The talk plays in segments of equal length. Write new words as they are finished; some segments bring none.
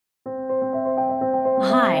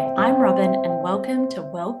Hi, I'm Robin, and welcome to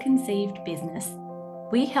Well Conceived Business.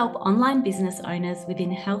 We help online business owners within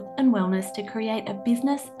health and wellness to create a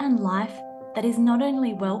business and life that is not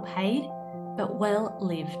only well paid, but well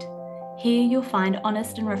lived. Here you'll find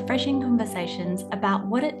honest and refreshing conversations about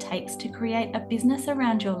what it takes to create a business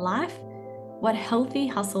around your life, what healthy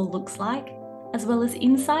hustle looks like, as well as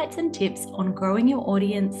insights and tips on growing your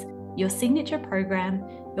audience, your signature program,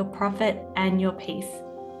 your profit, and your peace.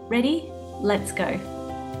 Ready? Let's go.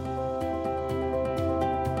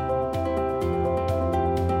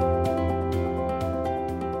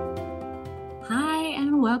 Hi,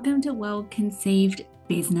 and welcome to Well Conceived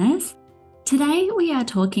Business. Today, we are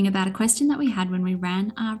talking about a question that we had when we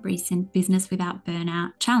ran our recent Business Without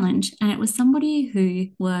Burnout challenge. And it was somebody who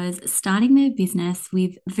was starting their business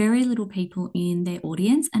with very little people in their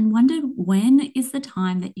audience and wondered when is the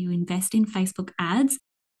time that you invest in Facebook ads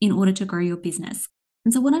in order to grow your business.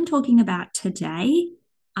 And so, what I'm talking about today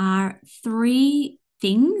are 3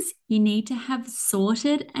 things you need to have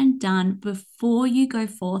sorted and done before you go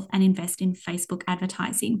forth and invest in Facebook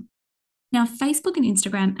advertising. Now, Facebook and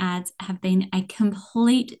Instagram ads have been a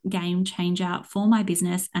complete game changer for my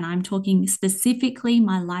business, and I'm talking specifically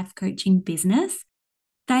my life coaching business.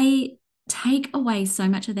 They take away so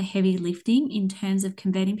much of the heavy lifting in terms of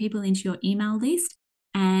converting people into your email list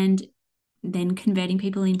and then converting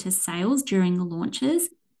people into sales during the launches.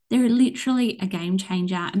 They're literally a game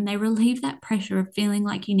changer, and they relieve that pressure of feeling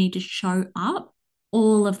like you need to show up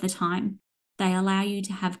all of the time. They allow you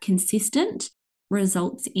to have consistent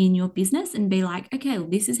results in your business and be like, okay, well,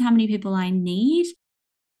 this is how many people I need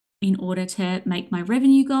in order to make my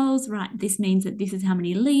revenue goals, right? This means that this is how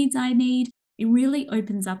many leads I need. It really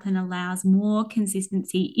opens up and allows more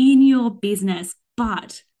consistency in your business,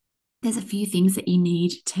 but there's a few things that you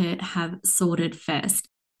need to have sorted first.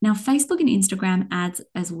 Now, Facebook and Instagram ads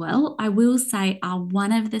as well, I will say, are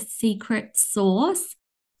one of the secret sauce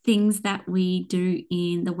things that we do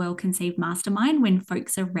in the Well Conceived Mastermind when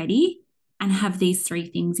folks are ready and have these 3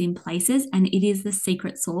 things in places. And it is the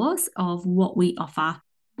secret sauce of what we offer,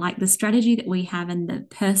 like the strategy that we have and the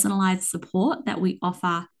personalized support that we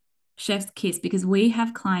offer. Chef's kiss, because we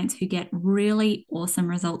have clients who get really awesome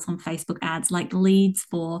results on Facebook ads, like leads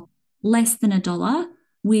for less than $1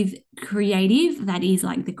 with creative that is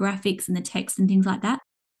like the graphics and the text and things like that.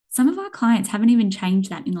 Some of our clients haven't even changed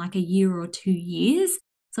that in like a year or 2 years.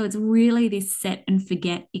 So it's really this set and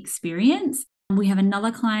forget experience. We have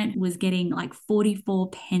another client who was getting like 44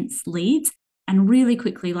 pence leads and really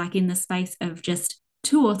quickly, like in the space of just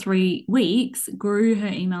 2 or 3 weeks, grew her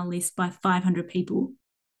email list by 500 people.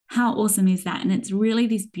 How awesome is that? And it's really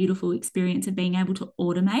this beautiful experience of being able to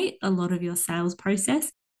automate a lot of your sales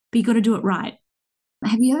process, but you got to do it right.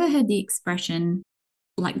 Have you ever heard the expression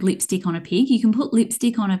like lipstick on a pig? You can put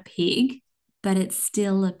lipstick on a pig, but it's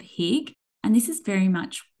still a pig. And this is very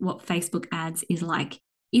much what Facebook ads is like.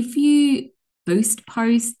 If you boost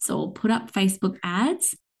posts or put up Facebook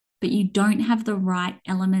ads, but you don't have the right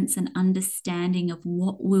elements and understanding of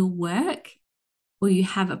what will work, or you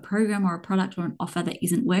have a program or a product or an offer that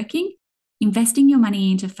isn't working, investing your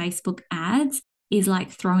money into Facebook ads is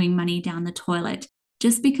like throwing money down the toilet.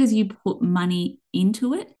 Just because you put money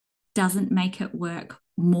into it doesn't make it work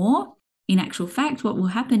more. In actual fact, what will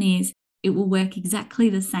happen is it will work exactly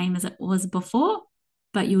the same as it was before,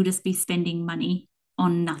 but you'll just be spending money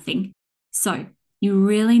on nothing. So you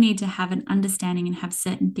really need to have an understanding and have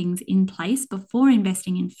certain things in place before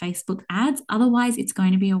investing in Facebook ads. Otherwise, it's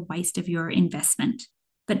going to be a waste of your investment.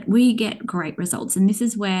 But we get great results. And this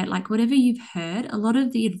is where, like, whatever you've heard, a lot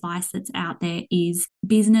of the advice that's out there is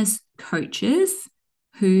business coaches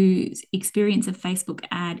whose experience of Facebook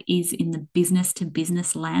ad is in the business to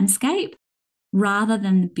business landscape rather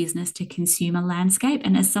than the business to consumer landscape.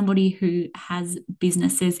 And as somebody who has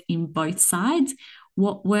businesses in both sides,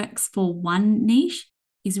 what works for one niche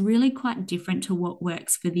is really quite different to what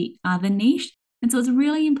works for the other niche. And so it's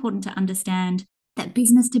really important to understand that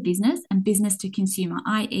business to business and business to consumer,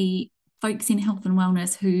 i.e., folks in health and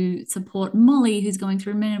wellness who support Molly, who's going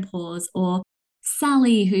through menopause, or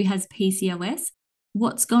Sally, who has PCOS,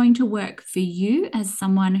 what's going to work for you as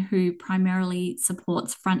someone who primarily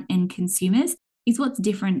supports front end consumers is what's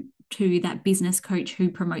different to that business coach who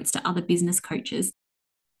promotes to other business coaches.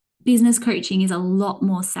 Business coaching is a lot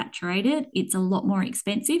more saturated. It's a lot more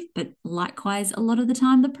expensive, but likewise, a lot of the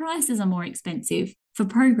time, the prices are more expensive for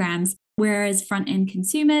programs. Whereas front end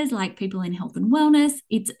consumers, like people in health and wellness,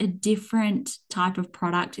 it's a different type of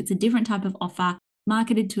product. It's a different type of offer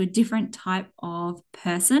marketed to a different type of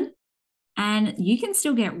person. And you can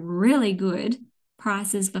still get really good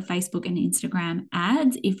prices for Facebook and Instagram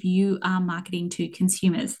ads if you are marketing to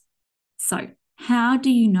consumers. So How do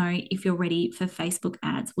you know if you're ready for Facebook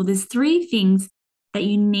ads? Well, there's three things that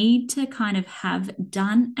you need to kind of have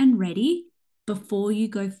done and ready before you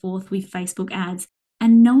go forth with Facebook ads.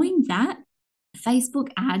 And knowing that Facebook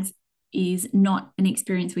ads is not an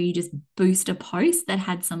experience where you just boost a post that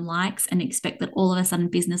had some likes and expect that all of a sudden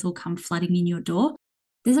business will come flooding in your door.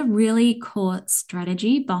 There's a really core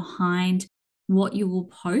strategy behind what you will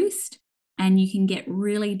post, and you can get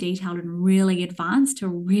really detailed and really advanced to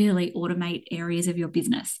really automate areas of your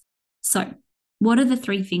business. So, what are the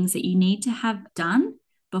three things that you need to have done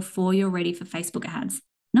before you're ready for Facebook ads?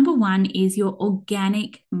 Number one is your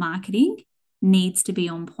organic marketing needs to be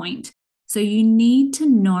on point. So you need to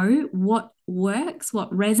know what works, what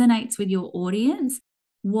resonates with your audience,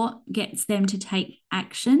 what gets them to take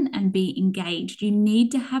action and be engaged. You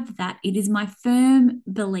need to have that. It is my firm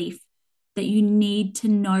belief that you need to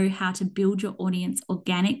know how to build your audience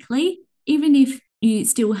organically, even if you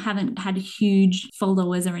still haven't had huge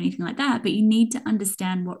followers or anything like that, but you need to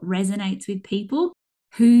understand what resonates with people,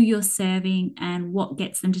 who you're serving, and what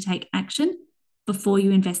gets them to take action before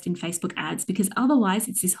you invest in Facebook ads, because otherwise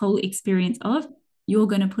it's this whole experience of you're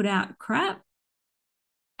going to put out crap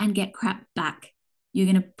and get crap back.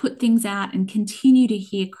 You're going to put things out and continue to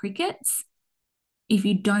hear crickets if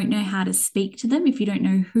you don't know how to speak to them, if you don't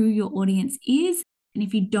know who your audience is, and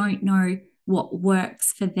if you don't know what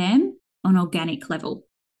works for them on organic level.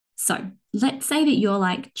 So let's say that you're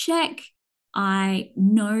like, check, I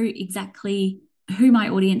know exactly who my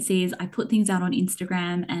audience is. I put things out on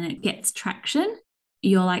Instagram and it gets traction.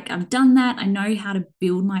 You're like, I've done that. I know how to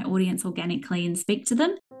build my audience organically and speak to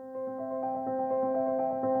them.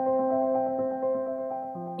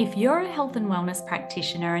 If you're a health and wellness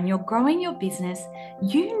practitioner and you're growing your business,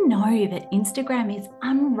 you know that Instagram is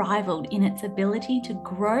unrivaled in its ability to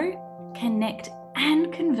grow, connect,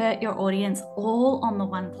 and convert your audience all on the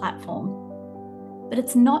one platform. But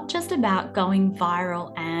it's not just about going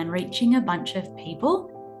viral and reaching a bunch of people.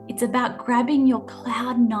 It's about grabbing your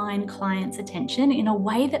Cloud9 clients' attention in a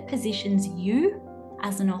way that positions you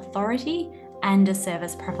as an authority and a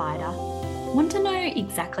service provider. Want to know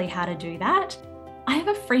exactly how to do that? I have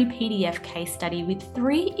a free PDF case study with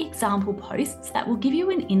 3 example posts that will give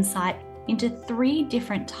you an insight into 3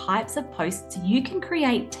 different types of posts you can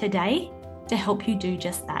create today to help you do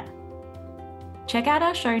just that. Check out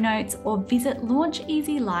our show notes or visit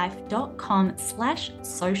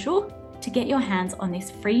launcheasylife.com/social to get your hands on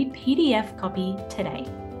this free PDF copy today.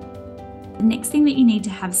 The next thing that you need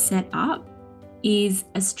to have set up is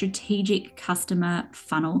a strategic customer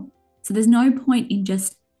funnel. So there's no point in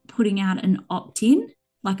just putting out an opt-in,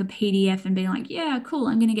 like a PDF, and being like, yeah, cool,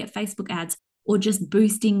 I'm going to get Facebook ads, or just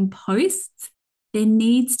boosting posts. There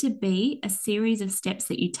needs to be a series of steps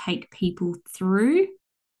that you take people through,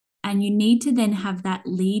 and you need to then have that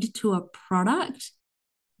lead to a product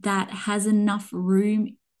that has enough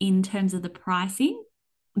room in terms of the pricing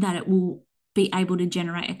that it will be able to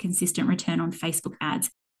generate a consistent return on Facebook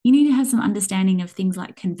ads. You need to have some understanding of things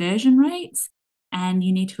like conversion rates, and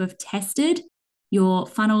you need to have tested your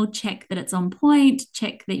funnel, check that it's on point,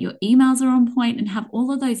 check that your emails are on point, and have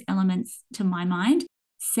all of those elements, to my mind,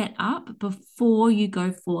 set up before you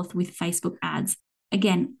go forth with Facebook ads.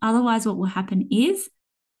 Again, otherwise what will happen is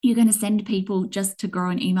you're going to send people just to grow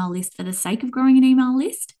an email list for the sake of growing an email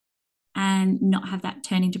list and not have that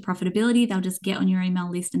turn into profitability. They'll just get on your email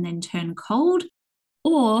list and then turn cold.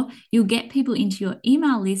 Or you'll get people into your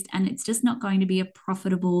email list and it's just not going to be a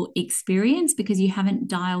profitable experience because you haven't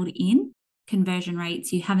dialed in conversion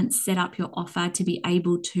rates. You haven't set up your offer to be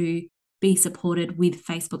able to be supported with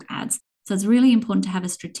Facebook ads. So it's really important to have a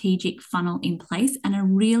strategic funnel in place and a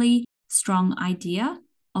really strong idea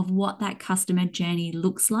of what that customer journey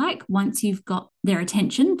looks like once you've got their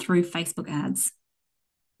attention through Facebook ads.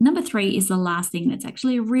 Number 3 is the last thing. That's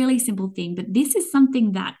actually a really simple thing, but this is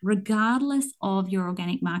something that regardless of your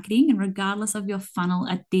organic marketing and regardless of your funnel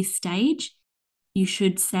at this stage, you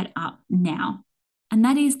should set up now. And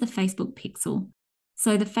that is the Facebook Pixel.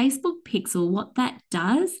 So the Facebook Pixel, what that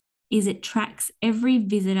does is it tracks every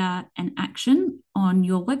visitor and action on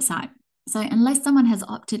your website. So unless someone has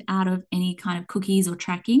opted out of any kind of cookies or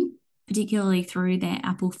tracking, particularly through their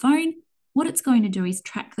Apple phone, what it's going to do is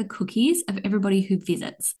track the cookies of everybody who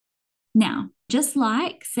visits. Now, just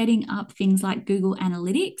like setting up things like Google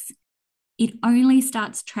Analytics, it only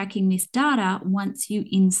starts tracking this data once you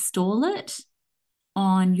install it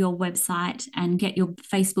on your website and get your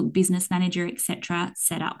Facebook Business Manager, etc.,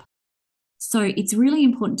 set up. So it's really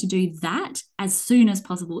important to do that as soon as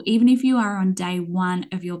possible. Even if you are on day 1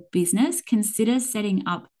 of your business, consider setting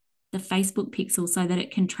up the Facebook Pixel so that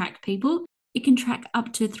it can track people. It can track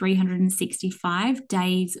up to 365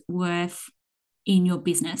 days worth in your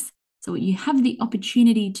business. So what you have the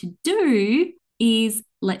opportunity to do is,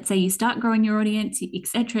 let's say you start growing your audience, et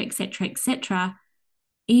cetera, et cetera, et cetera.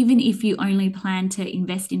 Even if you only plan to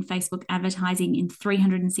invest in Facebook advertising in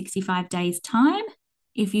 365 days time,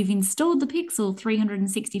 if you've installed the Pixel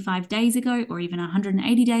 365 days ago, or even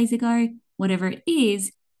 180 days ago, whatever it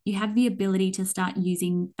is, you have the ability to start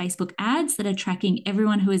using Facebook ads that are tracking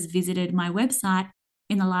everyone who has visited my website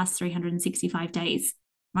in the last 365 days,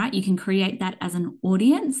 right? You can create that as an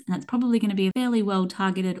audience, and that's probably going to be a fairly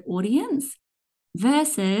well-targeted audience,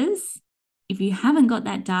 versus if you haven't got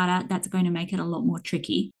that data, that's going to make it a lot more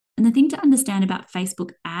tricky. And the thing to understand about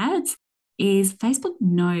Facebook ads is Facebook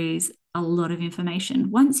knows a lot of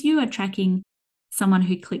information. Once you are tracking someone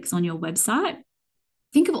who clicks on your website,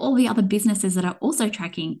 think of all the other businesses that are also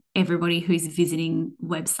tracking everybody who's visiting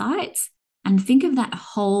websites, and think of that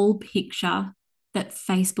whole picture that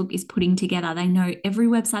Facebook is putting together. They know every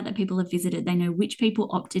website that people have visited. They know which people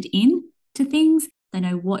opted in to things. They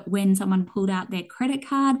know when someone pulled out their credit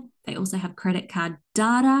card. They also have credit card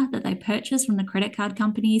data that they purchase from the credit card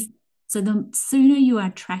companies. So the sooner you are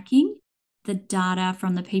tracking the data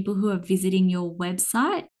from the people who are visiting your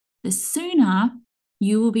website, the sooner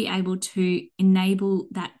you will be able to enable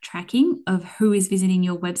that tracking of who is visiting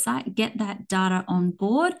your website, get that data on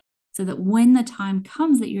board, so that when the time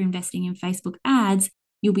comes that you're investing in Facebook ads,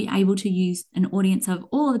 you'll be able to use an audience of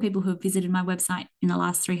all of the people who have visited my website in the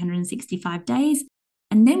last 365 days.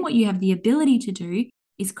 And then what you have the ability to do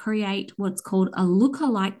is create what's called a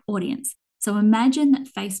lookalike audience. So imagine that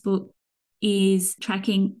Facebook is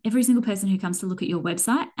tracking every single person who comes to look at your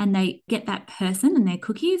website, and they get that person and their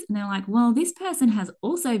cookies, and they're like, well, this person has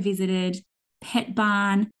also visited Pet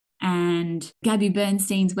Barn and Gabby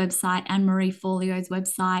Bernstein's website and Marie Forleo's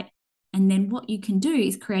website. And then what you can do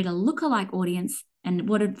is create a lookalike audience. And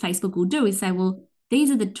what Facebook will do is say, well,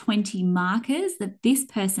 these are the 20 markers that this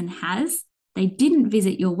person has. They didn't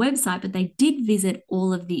visit your website, but they did visit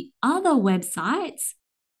all of the other websites.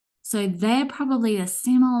 So they're probably a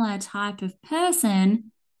similar type of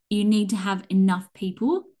person. You need to have enough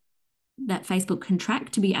people that Facebook can track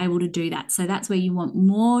to be able to do that. So that's where you want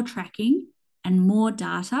more tracking and more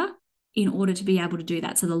data in order to be able to do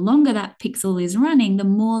that. So the longer that pixel is running, the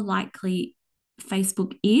more likely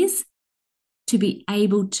Facebook is to be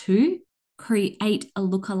able to create a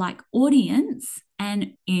lookalike audience.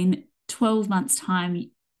 And in 12 months'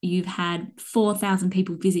 time, you've had 4,000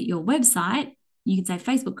 people visit your website. You can say,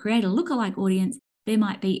 Facebook, create a lookalike audience. There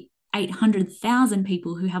might be 800,000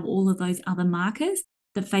 people who have all of those other markers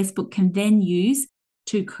that Facebook can then use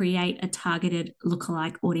to create a targeted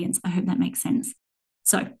lookalike audience. I hope that makes sense.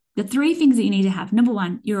 So the three things that you need to have: number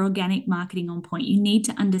one, your organic marketing on point. You need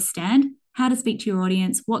to understand how to speak to your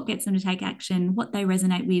audience, what gets them to take action, what they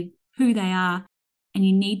resonate with, who they are, and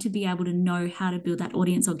you need to be able to know how to build that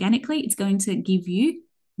audience organically. It's going to give you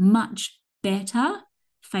much better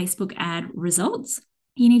Facebook ad results.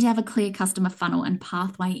 You need to have a clear customer funnel and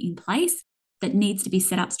pathway in place that needs to be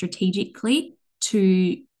set up strategically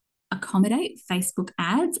to accommodate Facebook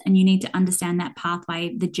ads. And you need to understand that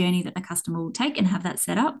pathway, the journey that the customer will take, and have that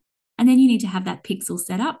set up. And then you need to have that pixel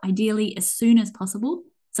set up, ideally as soon as possible,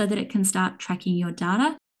 so that it can start tracking your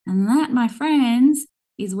data. And that, my friends,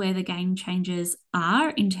 is where the game changers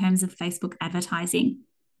are in terms of Facebook advertising.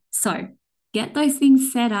 So get those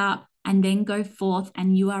things set up and then go forth,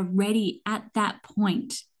 and you are ready at that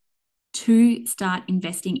point to start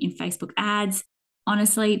investing in Facebook ads.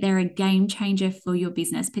 Honestly, they're a game changer for your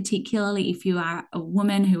business, particularly if you are a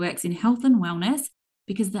woman who works in health and wellness,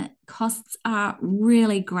 because the costs are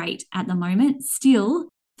really great at the moment still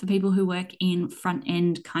for people who work in front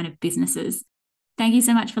end kind of businesses. Thank you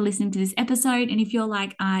so much for listening to this episode. And if you're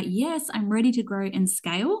like, yes, I'm ready to grow and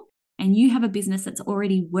scale, and you have a business that's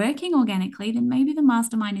already working organically, then maybe the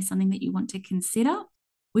mastermind is something that you want to consider.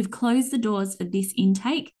 We've closed the doors for this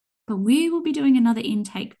intake, but we will be doing another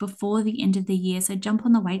intake before the end of the year. So jump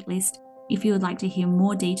on the wait list if you would like to hear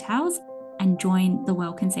more details and join the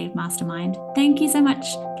Well Conceived Mastermind. Thank you so much.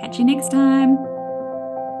 Catch you next time.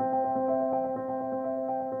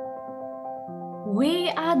 We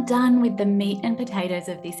are done with the meat and potatoes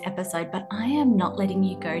of this episode, but I am not letting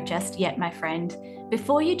you go just yet, my friend.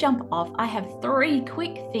 Before you jump off, I have 3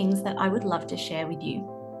 quick things that I would love to share with you.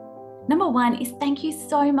 Number 1 is thank you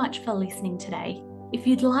so much for listening today. If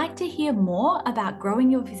you'd like to hear more about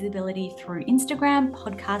growing your visibility through Instagram,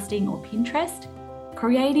 podcasting, or Pinterest,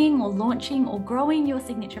 creating or launching or growing your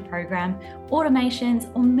signature program,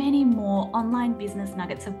 automations, or many more online business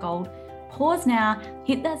nuggets of gold, pause now,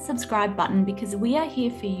 hit that subscribe button, because we are here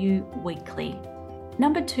for you weekly.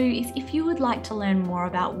 Number 2 is if you would like to learn more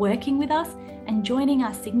about working with us and joining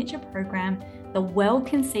our signature program, the Well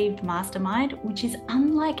Conceived Mastermind, which is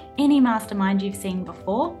unlike any mastermind you've seen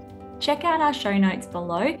before. Check out our show notes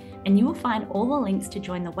below and you will find all the links to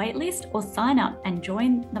join the waitlist or sign up and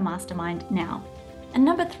join the mastermind now. And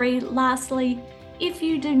number 3, lastly, if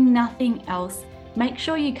you do nothing else, make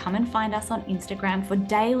sure you come and find us on Instagram for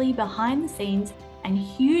daily behind the scenes and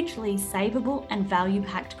hugely savable and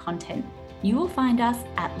value-packed content. You will find us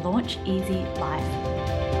at Launch Easy Life.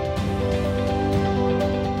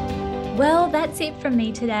 Well, that's it from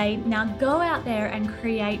me today. Now go out there and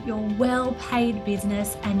create your well-paid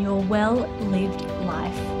business and your well-lived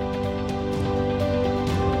life.